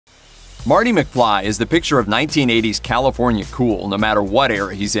Marty McFly is the picture of 1980s California cool no matter what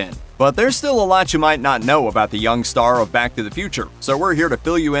era he's in. But there's still a lot you might not know about the young star of Back to the Future, so we're here to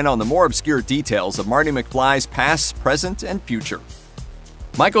fill you in on the more obscure details of Marty McFly's past, present, and future.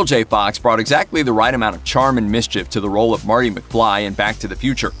 Michael J. Fox brought exactly the right amount of charm and mischief to the role of Marty McFly in Back to the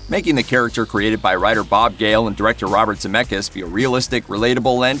Future, making the character created by writer Bob Gale and director Robert Zemeckis feel realistic,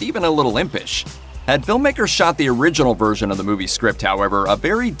 relatable, and even a little impish. Had filmmakers shot the original version of the movie script, however, a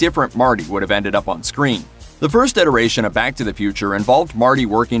very different Marty would have ended up on screen. The first iteration of Back to the Future involved Marty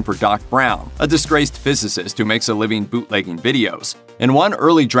working for Doc Brown, a disgraced physicist who makes a living bootlegging videos. In one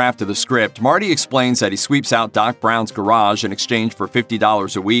early draft of the script, Marty explains that he sweeps out Doc Brown's garage in exchange for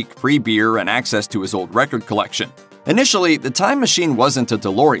 $50 a week, free beer, and access to his old record collection. Initially, the time machine wasn't a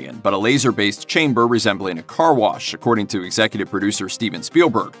DeLorean, but a laser-based chamber resembling a car wash, according to executive producer Steven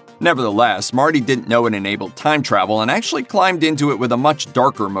Spielberg. Nevertheless, Marty didn't know it enabled time travel and actually climbed into it with a much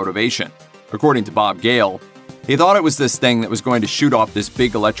darker motivation. According to Bob Gale, he thought it was this thing that was going to shoot off this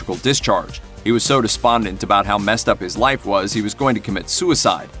big electrical discharge. He was so despondent about how messed up his life was, he was going to commit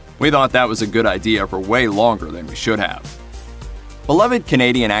suicide. We thought that was a good idea for way longer than we should have. Beloved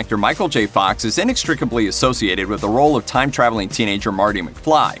Canadian actor Michael J. Fox is inextricably associated with the role of time-traveling teenager Marty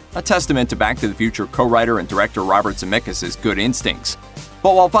McFly, a testament to Back to the Future co-writer and director Robert Zemeckis' good instincts.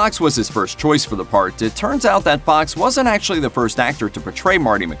 But while Fox was his first choice for the part, it turns out that Fox wasn't actually the first actor to portray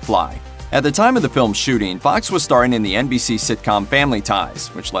Marty McFly. At the time of the film's shooting, Fox was starring in the NBC sitcom Family Ties,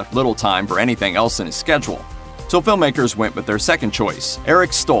 which left little time for anything else in his schedule. So filmmakers went with their second choice,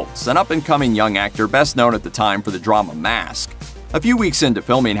 Eric Stoltz, an up-and-coming young actor best known at the time for the drama Mask. A few weeks into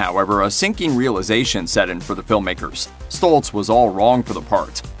filming, however, a sinking realization set in for the filmmakers. Stoltz was all wrong for the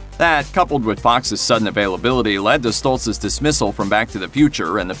part. That, coupled with Fox's sudden availability, led to Stoltz's dismissal from Back to the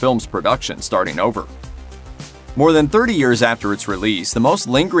Future and the film's production starting over. More than 30 years after its release, the most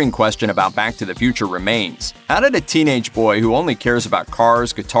lingering question about Back to the Future remains. How did a teenage boy who only cares about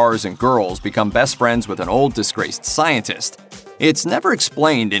cars, guitars, and girls become best friends with an old, disgraced scientist? It's never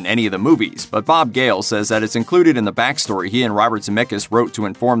explained in any of the movies, but Bob Gale says that it's included in the backstory he and Robert Zemeckis wrote to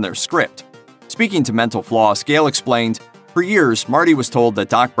inform their script. Speaking to Mental Floss, Gale explained, "For years, Marty was told that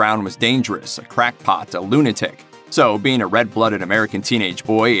Doc Brown was dangerous, a crackpot, a lunatic. So, being a red-blooded American teenage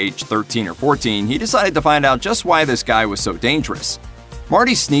boy, aged 13 or 14, he decided to find out just why this guy was so dangerous.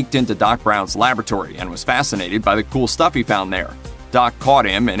 Marty sneaked into Doc Brown's laboratory and was fascinated by the cool stuff he found there. Doc caught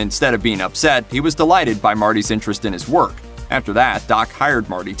him, and instead of being upset, he was delighted by Marty's interest in his work. After that, Doc hired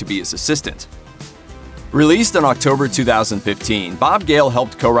Marty to be his assistant." Released in October 2015, Bob Gale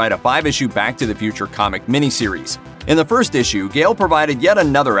helped co-write a 5-issue Back to the Future comic miniseries. In the first issue, Gale provided yet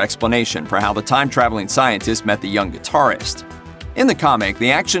another explanation for how the time-traveling scientist met the young guitarist. In the comic,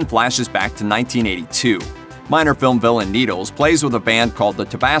 the action flashes back to 1982. Minor film villain Needles plays with a band called the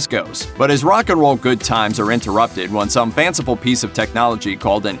Tabascos, but his rock and roll good times are interrupted when some fanciful piece of technology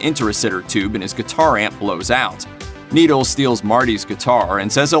called an intericitor tube in his guitar amp blows out. Needles steals Marty's guitar and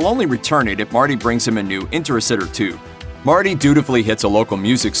says he'll only return it if Marty brings him a new intericitor tube. Marty dutifully hits a local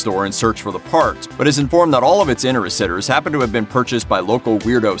music store in search for the part, but is informed that all of its intericitors happen to have been purchased by local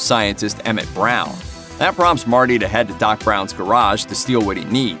weirdo scientist Emmett Brown. That prompts Marty to head to Doc Brown's garage to steal what he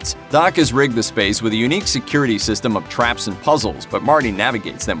needs. Doc has rigged the space with a unique security system of traps and puzzles, but Marty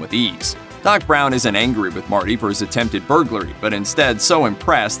navigates them with ease. Doc Brown isn't angry with Marty for his attempted burglary, but instead so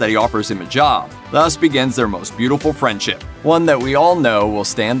impressed that he offers him a job. Thus begins their most beautiful friendship, one that we all know will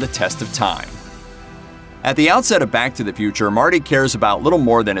stand the test of time. At the outset of Back to the Future, Marty cares about little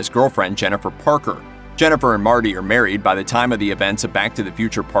more than his girlfriend Jennifer Parker. Jennifer and Marty are married by the time of the events of Back to the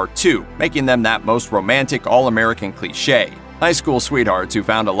Future Part 2, making them that most romantic all-American cliché, high school sweethearts who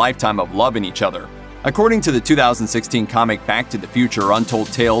found a lifetime of love in each other. According to the 2016 comic Back to the Future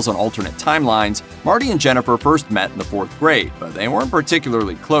Untold Tales on Alternate Timelines, Marty and Jennifer first met in the 4th grade, but they weren't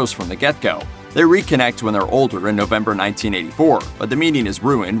particularly close from the get-go. They reconnect when they're older in November 1984, but the meeting is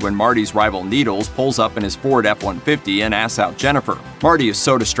ruined when Marty's rival Needles pulls up in his Ford F-150 and asks out Jennifer. Marty is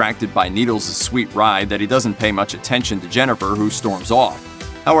so distracted by Needles' sweet ride that he doesn't pay much attention to Jennifer, who storms off.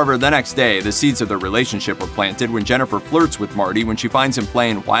 However, the next day, the seeds of their relationship are planted when Jennifer flirts with Marty when she finds him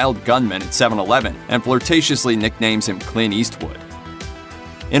playing Wild Gunman at 7-Eleven and flirtatiously nicknames him Clint Eastwood.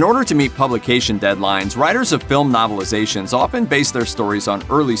 In order to meet publication deadlines, writers of film novelizations often base their stories on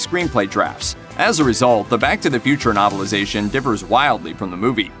early screenplay drafts. As a result, the Back to the Future novelization differs wildly from the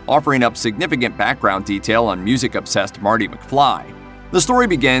movie, offering up significant background detail on music-obsessed Marty McFly. The story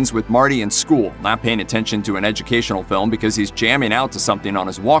begins with Marty in school, not paying attention to an educational film because he's jamming out to something on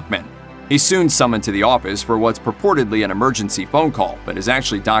his Walkman. He's soon summoned to the office for what's purportedly an emergency phone call, but is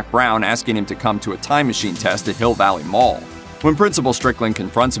actually Doc Brown asking him to come to a time machine test at Hill Valley Mall. When Principal Strickland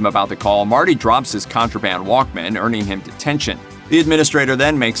confronts him about the call, Marty drops his contraband Walkman, earning him detention. The administrator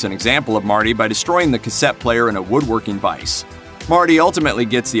then makes an example of Marty by destroying the cassette player in a woodworking vise. Marty ultimately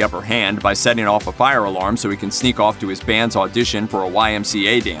gets the upper hand by setting off a fire alarm so he can sneak off to his band's audition for a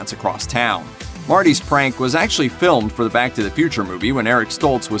YMCA dance across town. Marty's prank was actually filmed for the Back to the Future movie when Eric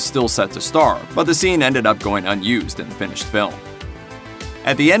Stoltz was still set to star, but the scene ended up going unused in the finished film.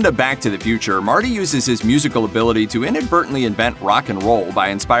 At the end of Back to the Future, Marty uses his musical ability to inadvertently invent rock and roll by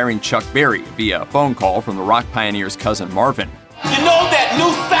inspiring Chuck Berry via a phone call from the rock pioneer's cousin Marvin. You know that new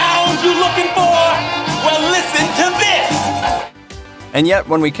sound you're looking for? Well, listen to this! And yet,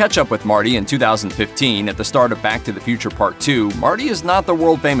 when we catch up with Marty in 2015 at the start of Back to the Future Part 2, Marty is not the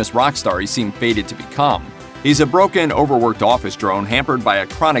world-famous rock star he seemed fated to become. He's a broken, overworked office drone hampered by a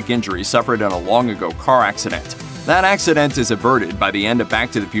chronic injury suffered in a long-ago car accident. That accident is averted by the end of Back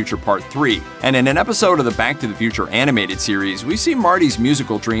to the Future Part 3, and in an episode of the Back to the Future animated series, we see Marty's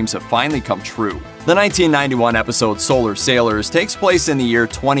musical dreams have finally come true. The 1991 episode Solar Sailors takes place in the year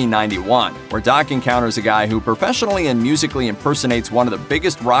 2091, where Doc encounters a guy who professionally and musically impersonates one of the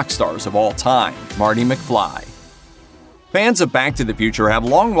biggest rock stars of all time, Marty McFly. Fans of Back to the Future have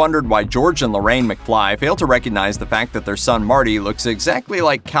long wondered why George and Lorraine McFly fail to recognize the fact that their son Marty looks exactly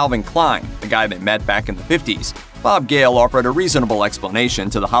like Calvin Klein, the guy they met back in the 50s. Bob Gale offered a reasonable explanation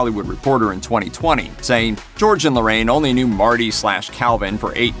to The Hollywood Reporter in 2020, saying, "George and Lorraine only knew Marty/Calvin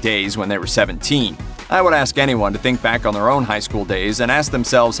for 8 days when they were 17. I would ask anyone to think back on their own high school days and ask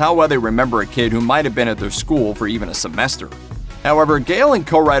themselves how well they remember a kid who might have been at their school for even a semester." However, Gale and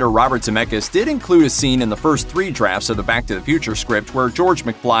co-writer Robert Zemeckis did include a scene in the first 3 drafts of the Back to the Future script where George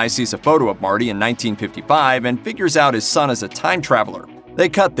McFly sees a photo of Marty in 1955 and figures out his son is a time traveler. They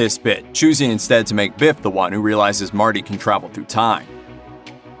cut this bit, choosing instead to make Biff the one who realizes Marty can travel through time.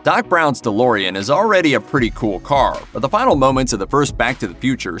 Doc Brown's DeLorean is already a pretty cool car, but the final moments of the first Back to the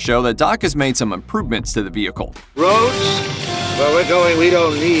Future show that Doc has made some improvements to the vehicle. Roads? Where we're going, we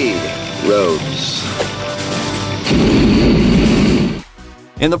don't need roads.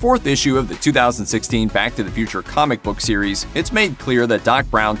 In the 4th issue of the 2016 Back to the Future comic book series, it's made clear that Doc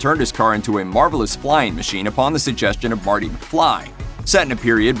Brown turned his car into a marvelous flying machine upon the suggestion of Marty McFly. Set in a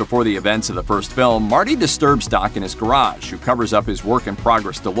period before the events of the first film, Marty disturbs Doc in his garage, who covers up his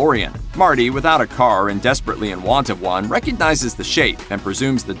work-in-progress DeLorean. Marty, without a car and desperately in want of one, recognizes the shape and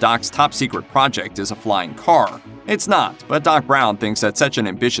presumes that Doc's top-secret project is a flying car. It's not, but Doc Brown thinks that such an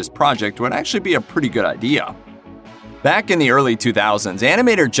ambitious project would actually be a pretty good idea. Back in the early 2000s,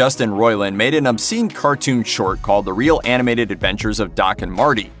 animator Justin Roiland made an obscene cartoon short called The Real Animated Adventures of Doc and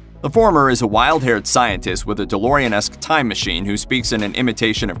Marty. The former is a wild-haired scientist with a DeLorean-esque time machine who speaks in an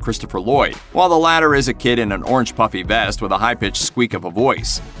imitation of Christopher Lloyd, while the latter is a kid in an orange puffy vest with a high-pitched squeak of a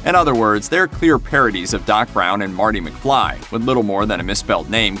voice. In other words, they're clear parodies of Doc Brown and Marty McFly, with little more than a misspelled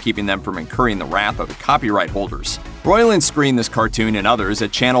name keeping them from incurring the wrath of the copyright holders. Roiland screened this cartoon and others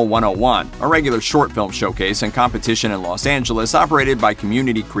at Channel 101, a regular short film showcase and competition in Los Angeles operated by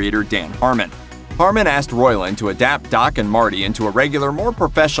community creator Dan Harmon. Harmon asked Roiland to adapt Doc and Marty into a regular, more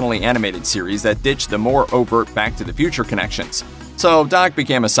professionally animated series that ditched the more overt Back to the Future connections. So Doc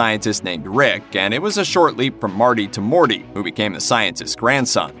became a scientist named Rick, and it was a short leap from Marty to Morty, who became the scientist's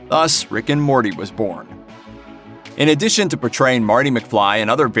grandson. Thus, Rick and Morty was born. In addition to portraying Marty McFly and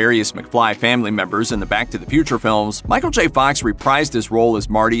other various McFly family members in the Back to the Future films, Michael J. Fox reprised his role as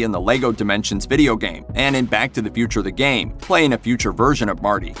Marty in the LEGO Dimensions video game and in Back to the Future the game, playing a future version of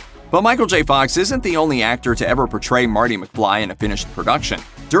Marty. But Michael J. Fox isn't the only actor to ever portray Marty McFly in a finished production.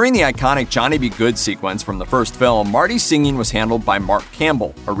 During the iconic Johnny B. Good sequence from the first film, Marty's singing was handled by Mark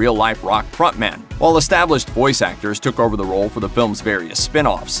Campbell, a real-life rock frontman, while established voice actors took over the role for the film's various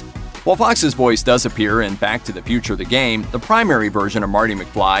spin-offs. While Fox's voice does appear in Back to the Future the game, the primary version of Marty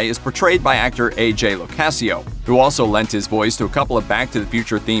McFly is portrayed by actor A.J. Locascio, who also lent his voice to a couple of Back to the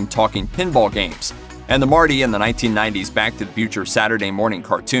Future-themed talking pinball games. And the Marty in the 1990s Back to the Future Saturday morning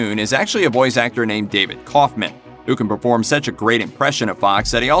cartoon is actually a voice actor named David Kaufman, who can perform such a great impression of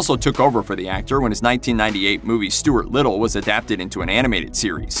Fox that he also took over for the actor when his 1998 movie Stuart Little was adapted into an animated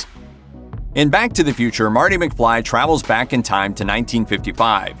series. In Back to the Future, Marty McFly travels back in time to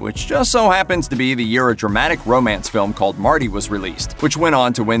 1955, which just so happens to be the year a dramatic romance film called Marty was released, which went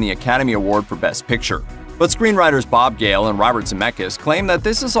on to win the Academy Award for Best Picture. But screenwriters Bob Gale and Robert Zemeckis claim that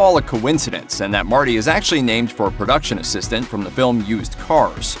this is all a coincidence and that Marty is actually named for a production assistant from the film Used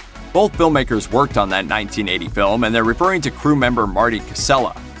Cars. Both filmmakers worked on that 1980 film, and they're referring to crew member Marty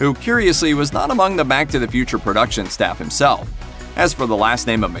Casella, who curiously was not among the Back to the Future production staff himself. As for the last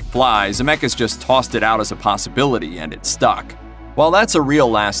name of McFly, Zemeckis just tossed it out as a possibility and it stuck. While that's a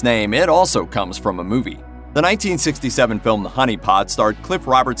real last name, it also comes from a movie. The 1967 film The Honey Pot starred Cliff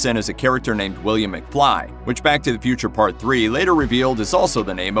Robertson as a character named William McFly, which Back to the Future Part 3 later revealed is also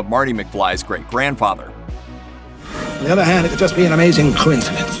the name of Marty McFly's great-grandfather. On the other hand, it could just be an amazing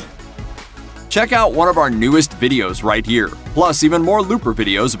coincidence. Check out one of our newest videos right here. Plus, even more Looper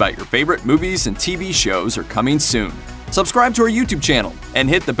videos about your favorite movies and TV shows are coming soon. Subscribe to our YouTube channel and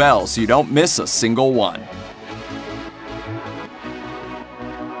hit the bell so you don't miss a single one.